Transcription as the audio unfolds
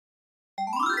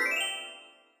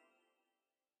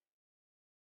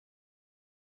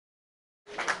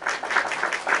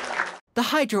The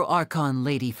Hydro Archon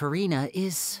Lady Furina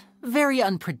is very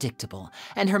unpredictable,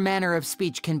 and her manner of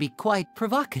speech can be quite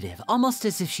provocative, almost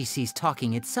as if she sees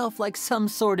talking itself like some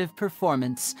sort of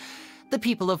performance. The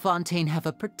people of Fontaine have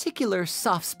a particular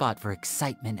soft spot for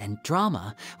excitement and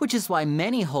drama, which is why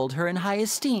many hold her in high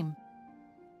esteem.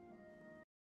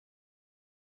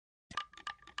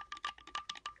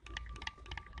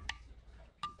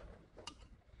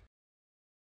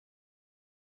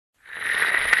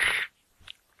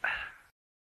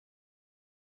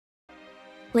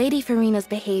 Lady Furina's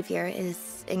behavior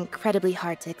is incredibly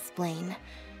hard to explain,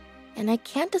 and I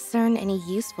can't discern any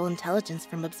useful intelligence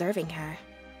from observing her.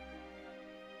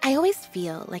 I always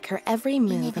feel like her every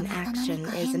move and action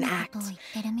is an act,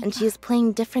 and she is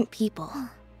playing different people.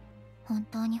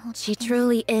 She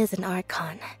truly is an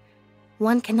Archon.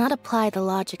 One cannot apply the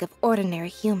logic of ordinary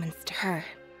humans to her.